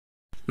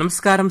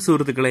നമസ്കാരം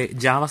സുഹൃത്തുക്കളെ,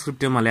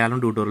 JavaScript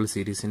Malayalam tutorial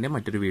സീരീസിന്റെ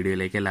മറ്റൊരു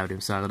വീഡിയോയിലേക്ക്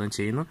എല്ലാവരെയും സ്വാഗതം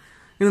ചെയ്യുന്നു.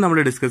 ഇന്ന് നമ്മൾ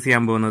ഡിസ്കസ്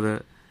ചെയ്യാൻ പോകുന്നത്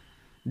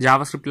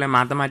ജാവാസ്ക്രിപ്റ്റിലെ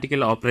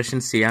മാത്തമാറ്റിക്കൽ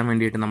ഓപ്പറേഷൻസ് ചെയ്യാൻ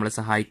വേണ്ടിയിട്ട് നമ്മളെ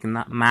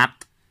സഹായിക്കുന്ന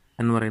മാത്ത്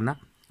എന്ന് പറയുന്ന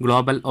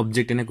ഗ്ലോബൽ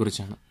ഒബ്ജക്റ്റിനെ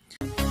കുറിച്ചാണ്.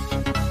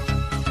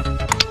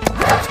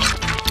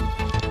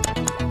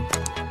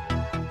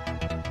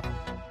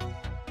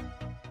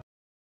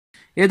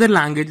 ഏതൊരു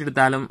ലാംഗ്വേജ്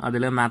എടുത്താലും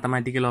അതിൽ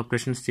മാത്തമാറ്റിക്കൽ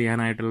ഓപ്പറേഷൻസ്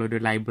ചെയ്യാനായിട്ടുള്ള ഒരു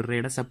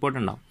ലൈബ്രറിയുടെ സപ്പോർട്ട്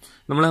ഉണ്ടാവും.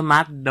 നമ്മൾ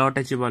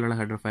math.h പോലുള്ള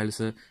ഹെഡർ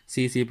ഫയൽസ്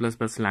C++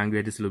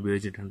 ലാംഗ്വേജസിൽ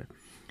ഉപയോഗിച്ചിട്ടുണ്ട്.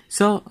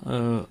 സോ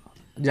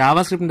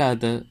ജാവാസ്ക്രിപ്റ്റിൻ്റെ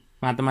അകത്ത്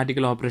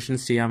മാത്തമാറ്റിക്കൽ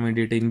ഓപ്പറേഷൻസ് ചെയ്യാൻ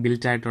വേണ്ടിയിട്ട്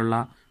ഇൻബിൽറ്റ് ആയിട്ടുള്ള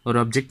ഒരു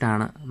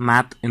ഒബ്ജക്റ്റാണ്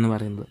മാത്ത് എന്ന്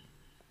പറയുന്നത്.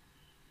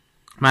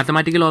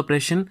 മാത്തമാറ്റിക്കൽ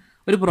ഓപ്പറേഷൻ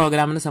ഒരു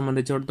പ്രോഗ്രാമിനെ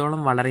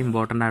സംബന്ധിച്ചിടത്തോളം വളരെ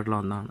ഇമ്പോർട്ടൻ്റ് ആയിട്ടുള്ള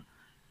ഒന്നാണ്.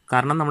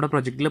 കാരണം നമ്മുടെ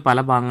പ്രൊജക്റ്റിൽ പല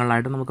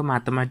ഭാഗങ്ങളിലായിട്ട് നമുക്ക്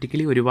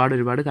മാത്തമാറ്റിക്കലി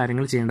ഒരുപാട്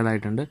കാര്യങ്ങൾ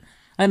ചെയ്യേണ്ടതായിട്ടുണ്ട്.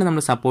 അതിന്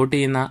നമ്മൾ സപ്പോർട്ട്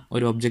ചെയ്യുന്ന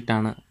ഒരു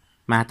ഒബ്ജക്റ്റാണ്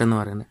മാത്ത് എന്ന്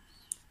പറയുന്നത്.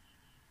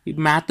 ഈ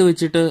മാത്ത്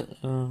വെച്ചിട്ട്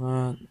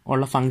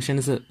ഉള്ള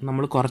ഫങ്ഷൻസ്,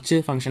 നമ്മൾ കുറച്ച്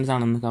ഫങ്ഷൻസ്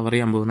ആണെന്ന് കവർ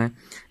ചെയ്യാൻ പോകുന്നത്.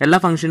 എല്ലാ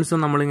ഫങ്ഷൻസും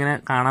നമ്മളിങ്ങനെ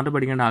കാണാതെ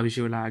പഠിക്കേണ്ട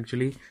ആവശ്യമില്ല.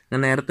 ആക്ച്വലി ഞാൻ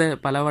നേരത്തെ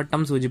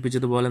പലവട്ടം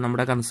സൂചിപ്പിച്ചതുപോലെ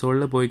നമ്മുടെ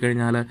കൺസോളിൽ പോയി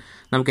കഴിഞ്ഞാൽ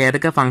നമുക്ക്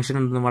ഏതൊക്കെ ഫങ്ഷൻ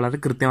ഉണ്ടെന്ന് വളരെ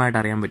കൃത്യമായിട്ട്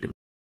അറിയാൻ പറ്റും.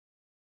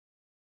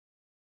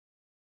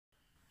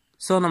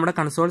 സോ നമ്മുടെ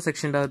കൺസോൾ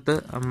സെക്ഷൻ്റെ അകത്ത്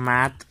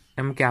മാത്ത്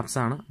ക്യാപ്സ്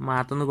ആണ്.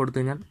 മാത്ത് എന്ന് കൊടുത്തു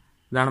കഴിഞ്ഞാൽ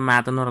ഇതാണ്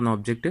മാത്ത് എന്ന് പറയുന്ന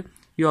ഒബ്ജക്റ്റ്.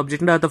 ഈ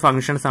ഒബ്ജക്റ്റിൻ്റെ അകത്ത്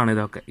ഫങ്ഷൻസ് ആണ്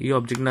ഇതൊക്കെ. ഈ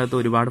ഒബ്ജക്റ്റിൻ്റെ അകത്ത്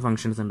ഒരുപാട്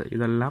ഫങ്ഷൻസ് ഉണ്ട്.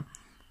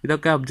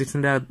 ഇതൊക്കെ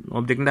ഒബ്ജക്റ്റിൻ്റെ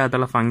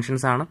അകത്തുള്ള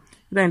ഫങ്ഷൻസ് ആണ്.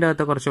 ഇതിൻ്റെ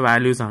അകത്ത് കുറച്ച്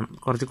വാല്യൂസ് ആണ്,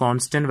 കുറച്ച്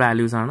കോൺസ്റ്റൻറ്റ്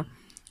വാല്യൂസ് ആണ്.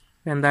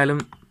 എന്തായാലും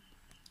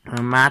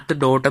മാത്ത്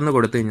ഡോട്ട് എന്ന്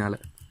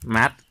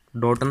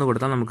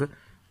കൊടുത്താൽ നമുക്ക്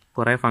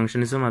കുറേ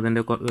ഫങ്ഷൻസും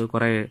അതിൻ്റെ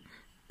കുറേ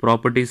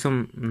പ്രോപ്പർട്ടീസും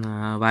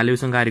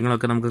വാല്യൂസും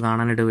കാര്യങ്ങളൊക്കെ നമുക്ക്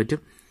കാണാനായിട്ട് പറ്റും.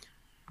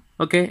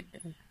 ഓക്കെ,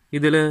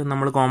 ഇതിൽ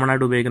നമ്മൾ കോമൺ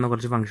ആയിട്ട് ഉപയോഗിക്കുന്ന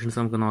കുറച്ച് ഫങ്ഷൻസ്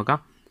നമുക്ക് നോക്കാം.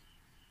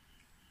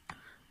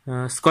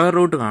 സ്ക്വയർ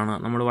റൂട്ട് കാണുക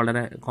നമ്മൾ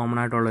വളരെ കോമൺ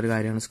ആയിട്ടുള്ളൊരു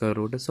കാര്യമാണ് സ്ക്വയർ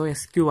റൂട്ട്. സോ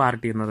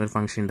SQRT എന്ന് പറയുന്ന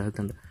ഫംഗ്ഷൻ്റെ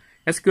അകത്തുണ്ട്.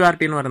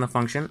 SQRT എന്ന് പറയുന്ന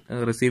ഫംഗ്ഷൻ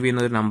റിസീവ്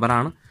ചെയ്യുന്ന ഒരു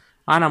നമ്പറാണ്.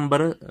 ആ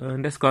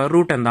നമ്പറിൻ്റെ സ്ക്വയർ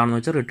റൂട്ട് എന്താണെന്ന്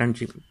വെച്ചാൽ റിട്ടേൺ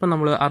ചെയ്യും. ഇപ്പം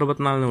നമ്മൾ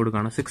 64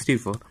 കൊടുക്കുകയാണ്.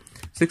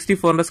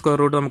 64ൻ്റെ സ്ക്വയർ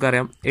റൂട്ട്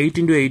നമുക്കറിയാം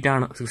 8 × 8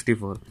 ആണ്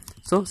 64.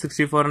 സോ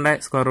 64ൻ്റെ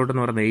സ്ക്വയർ റൂട്ട്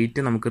എന്ന് പറയുന്നത് 8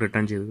 നമുക്ക്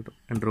റിട്ടേൺ ചെയ്ത് കിട്ടും.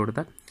 എൻ്റർ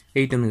കൊടുത്താൽ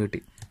 8 എന്ന് കിട്ടി.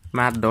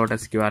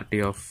 math.sqrt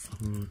ഓഫ്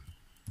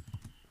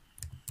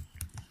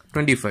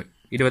 25,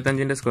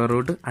 25ൻ്റെ സ്ക്വയർ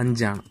റൂട്ട്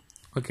 5 ആണ്.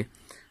 ഓക്കെ,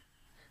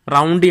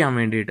 റൗണ്ട് ചെയ്യാൻ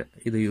വേണ്ടിയിട്ട്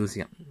ഇത് യൂസ്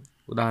ചെയ്യാം.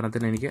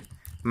 ഉദാഹരണത്തിന് എനിക്ക്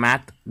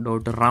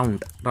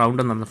math.round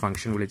എന്ന് പറഞ്ഞ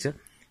ഫംഗ്ഷൻ വിളിച്ച്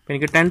ഇപ്പോൾ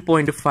എനിക്ക്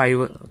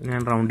 10.5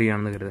 ഞാൻ റൗണ്ട്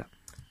ചെയ്യാമെന്ന് കരുതുക.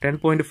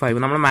 10.5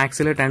 നമ്മൾ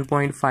മാത്സിൽ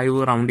 10.5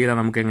 റൗണ്ട് ചെയ്താൽ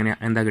നമുക്ക്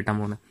എന്താ കിട്ടാൻ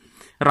പോകുന്നത്?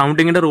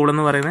 റൗണ്ടിങ്ങിൻ്റെ റൂൾ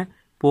എന്ന് പറയുന്നത്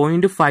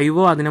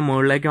 0.5 അതിന്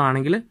മുകളിലേക്കോ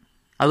ആണെങ്കിൽ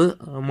അത്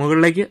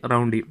മുകളിലേക്ക്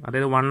റൗണ്ട് ചെയ്യും,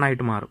 അതായത് 1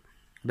 ആയിട്ട് മാറും.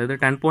 അതായത്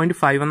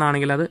 10.5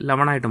 എന്നാണെങ്കിൽ അത്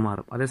 11 ആയിട്ട്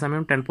മാറും.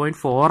 അതേസമയം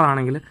 10.4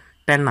 ആണെങ്കിൽ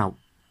 10 ആവും.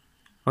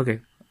 ഓക്കെ,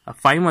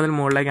 5 മുതൽ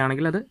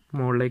മുകളിലേക്കാണെങ്കിൽ അത്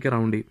മുകളിലേക്ക്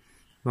റൗണ്ട് ചെയ്യും.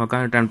 നോക്കാം,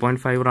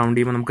 10.5 റൗണ്ട്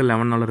ചെയ്യുമ്പോൾ നമുക്ക്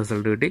 11 എന്നുള്ള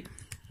റിസൾട്ട് കിട്ടി.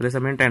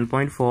 അതേസമയം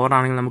 10.4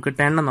 ആണെങ്കിൽ നമുക്ക്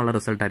 10 എന്നുള്ള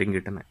റിസൾട്ട് ആയിരിക്കും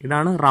കിട്ടുന്നത്.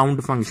 ഇതാണ്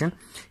റൗണ്ട് ഫംഗ്ഷൻ.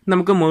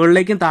 നമുക്ക്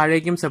മുകളിലേക്കും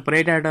താഴേക്കും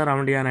സെപ്പറേറ്റ് ആയിട്ട്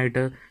റൗണ്ട്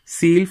ചെയ്യാനായിട്ട്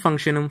സീൽ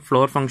ഫംഗ്ഷനും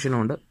ഫ്ലോർ ഫംഗ്ഷനും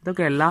ഉണ്ട്.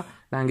 ഇതൊക്കെ എല്ലാ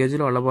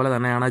ലാംഗ്വേജിലും ഉള്ള പോലെ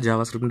തന്നെയാണ്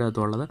ജാവാസ്ക്രിപ്റ്റിൻ്റെ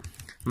അകത്തുള്ളത്.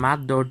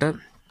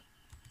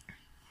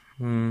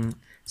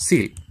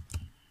 math.seal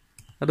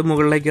അത്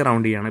മുകളിലേക്ക്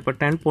റൗണ്ട് ചെയ്യാണ്. ഇപ്പോൾ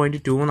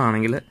 10.2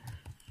 എന്നാണെങ്കിൽ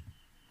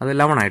അത്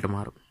 11 ആയിട്ട്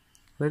മാറും.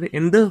 അതായത്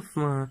എന്ത്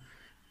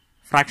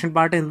ഫ്രാക്ഷൻ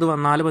പാർട്ട് എന്ത്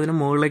വന്നാലും അതിന്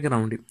മുകളിലേക്ക്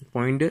റൗണ്ട് ചെയ്യും.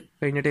 പോയിന്റ്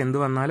കഴിഞ്ഞിട്ട് എന്ത്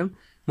വന്നാലും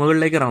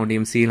മുകളിലേക്ക് റൗണ്ട്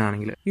ചെയ്യും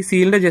സീലാണെങ്കിൽ. ഈ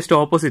സീലിൻ്റെ ജസ്റ്റ്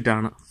ഓപ്പോസിറ്റ്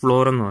ആണ്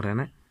ഫ്ലോർ എന്ന്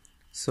പറയുന്നത്.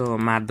 സോ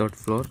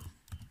math.floor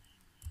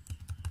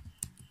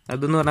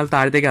അതെന്ന് പറഞ്ഞാൽ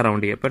താഴത്തേക്ക്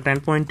റൗണ്ട് ചെയ്യുക. ഇപ്പോൾ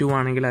 10.2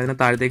 ആണെങ്കിൽ അതിന്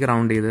താഴത്തേക്ക്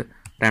റൗണ്ട് ചെയ്ത്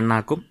 10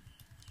 ആക്കും.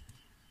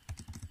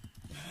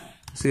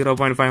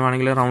 0.5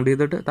 ആണെങ്കിൽ റൗണ്ട്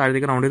ചെയ്തിട്ട്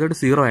താഴത്തേക്ക് റൗണ്ട് ചെയ്തിട്ട്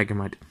 0 ആക്കി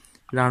മാറ്റും.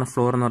 ഇതാണ്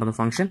ഫ്ലോർ എന്ന് പറയുന്ന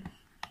ഫംഗ്ഷൻ.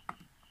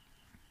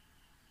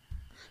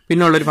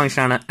 പിന്നെ ഉള്ളൊരു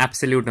ഫംഗ്ഷനാണ്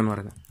അബ്സല്യൂട്ട് എന്ന്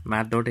പറയുന്നത്.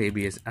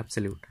 math.abs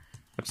അബ്സല്യൂട്ട്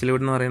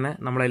എന്ന് പറയുന്നത്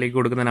നമ്മളതിലേക്ക്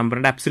കൊടുക്കുന്ന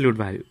നമ്പറിൻ്റെ അബ്സല്യൂട്ട്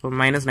വാല്യൂ. ഇപ്പോൾ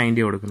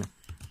 -90 കൊടുക്കുന്നത്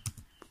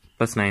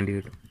 +90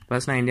 കിട്ടും.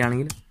 +90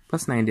 ആണെങ്കിൽ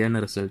 +90 ആണ്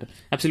റിസൾട്ട്.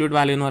 അബ്സല്യൂട്ട്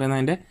വാല്യൂ എന്ന് പറയുന്നത്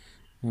അതിൻ്റെ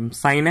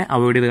സൈനെ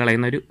അവോയ്ഡ് ചെയ്ത്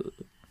കളയുന്ന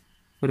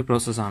ഒരു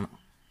പ്രോസസ്സാണ്.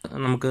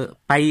 നമുക്ക്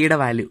പൈയുടെ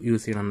വാല്യൂ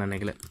യൂസ്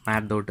ചെയ്യണമെന്നുണ്ടെങ്കിൽ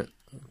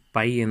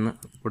math.pi എന്ന്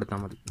കൊടുത്താൽ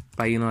മതി.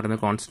 പൈ എന്ന്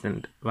പറയുന്നത്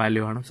കോൺസ്റ്റൻറ്റ്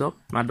വാല്യൂ ആണ്. സോ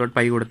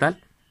math.pi കൊടുത്താൽ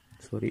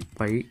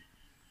പൈ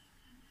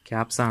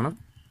ക്യാപ്സ് ആണ്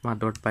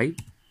math.pi.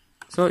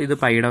 സോ ഇത്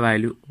പൈയുടെ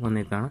വാല്യൂ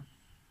വന്നേക്കാണ്.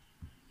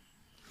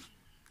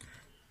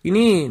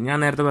 ഇനി ഞാൻ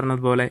നേരത്തെ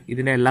പറഞ്ഞതുപോലെ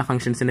ഇതിൻ്റെ എല്ലാ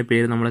ഫംഗ്ഷൻസിൻ്റെ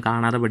പേര് നമ്മൾ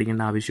കാണാതെ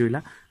പഠിക്കേണ്ട ആവശ്യമില്ല.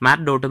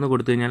 math. എന്ന്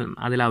കൊടുത്തു കഴിഞ്ഞാൽ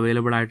അതിൽ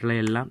അവൈലബിൾ ആയിട്ടുള്ള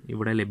എല്ലാം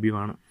ഇവിടെ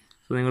ലഭ്യമാണ്.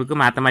 സോ നിങ്ങൾക്ക്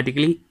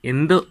മാത്തമാറ്റിക്കലി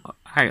എന്ത്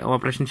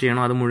ഓപ്പറേഷൻ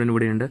ചെയ്യണോ അത് മുഴുവൻ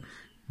ഇവിടെയുണ്ട്.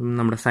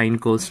 നമ്മുടെ sign,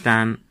 cos,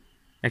 tan,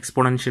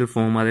 exponential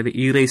form, അതായത്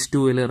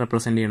e⁻²ൽ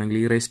റെപ്രസെൻറ്റ് ചെയ്യണമെങ്കിൽ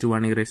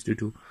e⁻1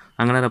 e⁻2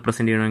 അങ്ങനെ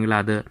റെപ്രസെൻറ്റ് ചെയ്യണമെങ്കിൽ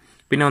അത്.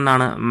 പിന്നെ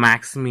ഒന്നാണ്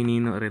മാക്സ് മിനി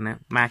എന്ന് പറയുന്നത്.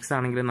 മാക്സ്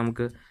ആണെങ്കിൽ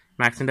നമുക്ക്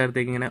മാക്സിൻ്റെ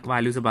അടുത്തേക്ക് ഇങ്ങനെ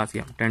വാല്യൂസ് പാസ്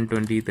ചെയ്യാം. 10,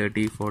 20,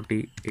 30,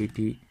 40,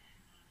 80,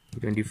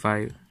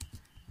 25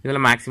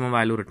 ഇതെല്ലാം മാക്സിമം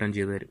വാല്യൂ റിട്ടേൺ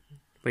ചെയ്ത് തരും.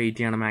 ഇപ്പോൾ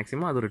 80 ആണ്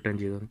മാക്സിമം, അത് റിട്ടേൺ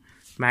ചെയ്ത് തരും.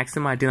 മാക്സ്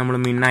മാറ്റി നമ്മൾ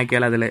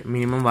മിന്നാക്കിയാൽ അതിലെ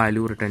മിനിമം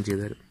വാല്യൂ റിട്ടേൺ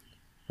ചെയ്ത് തരും.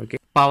 ഓക്കെ,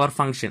 പവർ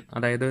ഫംഗ്ഷൻ,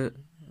 അതായത്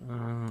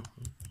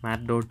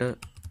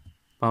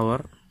math.power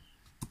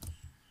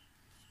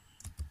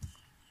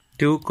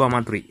 2,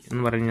 3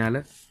 എന്ന് പറഞ്ഞാൽ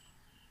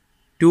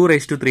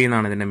 2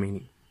 എന്നാണ് ഇതിൻ്റെ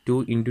മീനിങ്. 2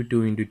 × 2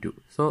 × 2.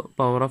 സോ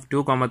പവർ ഓഫ്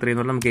 2, 3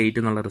 എന്ന് പറഞ്ഞാൽ നമുക്ക് 8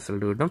 എന്നുള്ള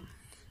റിസൾട്ട് കിട്ടും.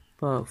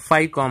 ഇപ്പോൾ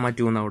 5,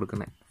 2 എന്നാണ്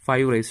കൊടുക്കുന്നത്.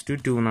 5 raised to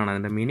 2 എന്നാണ്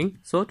അതിൻ്റെ മീനിങ്.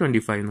 സോ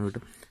 25 എന്ന്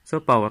കിട്ടും. സോ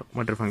പവർ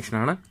മറ്റൊരു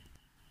ഫംഗ്ഷനാണ്.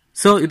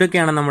 സോ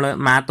ഇതൊക്കെയാണ് നമ്മൾ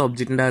മാത്ത്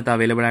ഒബ്ജക്റ്റിൻ്റെ അകത്ത്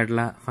അവൈലബിൾ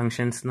ആയിട്ടുള്ള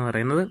ഫംഗ്ഷൻസ് എന്ന്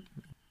പറയുന്നത്.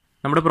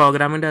 നമ്മുടെ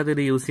പ്രോഗ്രാമിൻ്റെ അകത്ത്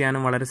ഇത് യൂസ്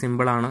ചെയ്യാനും വളരെ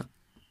സിമ്പിളാണ്.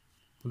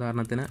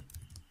 ഉദാഹരണത്തിന്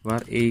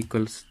var a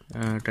equals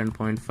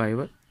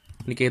 10.5.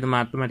 എനിക്ക് ഏത്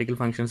mathematical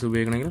functions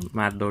ഉപയോഗിക്കണമെങ്കിലും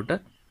math dot.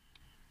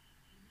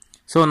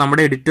 So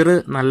നമ്മുടെ എഡിറ്റർ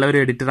നല്ലൊരു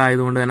എഡിറ്റർ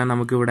ആയതുകൊണ്ട് തന്നെ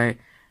നമുക്കിവിടെ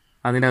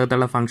അതിൻ്റെ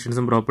അകത്തുള്ള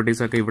ഫംഗ്ഷൻസും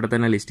പ്രോപ്പർട്ടീസും ഒക്കെ ഇവിടെ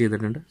തന്നെ ലിസ്റ്റ്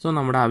ചെയ്തിട്ടുണ്ട്. സോ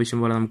നമ്മുടെ ആവശ്യം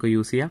പോലെ നമുക്ക്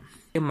യൂസ് ചെയ്യാം.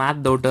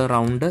 Math dot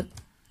round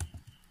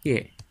A.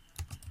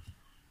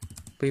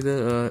 അപ്പോൾ ഇത്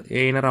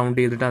എനെ റൗണ്ട്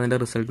ചെയ്തിട്ട് അതിൻ്റെ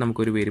റിസൾട്ട്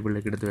നമുക്കൊരു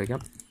വേരിയബിളിലേക്ക് എടുത്ത്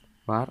വയ്ക്കാം.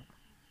 var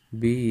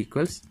b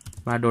equals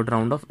math dot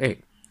round of A.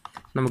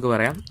 നമുക്ക്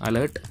പറയാം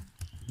അലേർട്ട്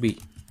ബി.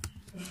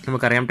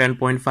 നമുക്കറിയാം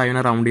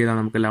 10.5 റൗണ്ട് ചെയ്താൽ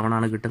നമുക്ക് 11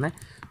 ആണ് കിട്ടുന്നത്.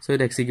 സോ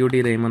ഇത് എക്സിക്യൂട്ട്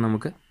ചെയ്ത് കഴിയുമ്പോൾ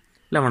നമുക്ക്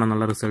 11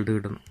 എന്നുള്ള റിസൾട്ട്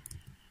കിട്ടുന്നു.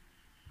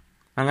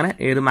 അങ്ങനെ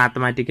ഏത്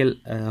മാത്തമാറ്റിക്കൽ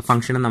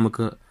ഫംഗ്ഷനും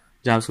നമുക്ക്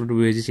ജാവാസ്ക്രിപ്റ്റ്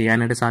ഉപയോഗിച്ച്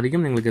ചെയ്യാനായിട്ട്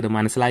സാധിക്കും. നിങ്ങൾക്കിത്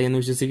മനസ്സിലായി എന്ന്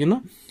വിശ്വസിക്കുന്നു.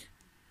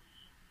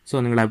 സോ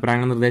നിങ്ങളുടെ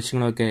അഭിപ്രായങ്ങളും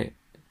നിർദ്ദേശങ്ങളൊക്കെ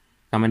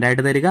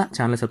കമൻ്റായിട്ട് തരിക.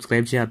 ചാനൽ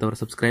സബ്സ്ക്രൈബ് ചെയ്യാത്തവർ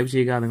സബ്സ്ക്രൈബ്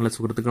ചെയ്യുക. നിങ്ങളുടെ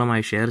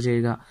സുഹൃത്തുക്കളുമായി ഷെയർ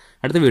ചെയ്യുക.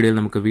 അടുത്ത വീഡിയോയിൽ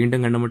നമുക്ക്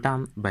വീണ്ടും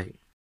കണ്ടുമുട്ടാം. ബൈ.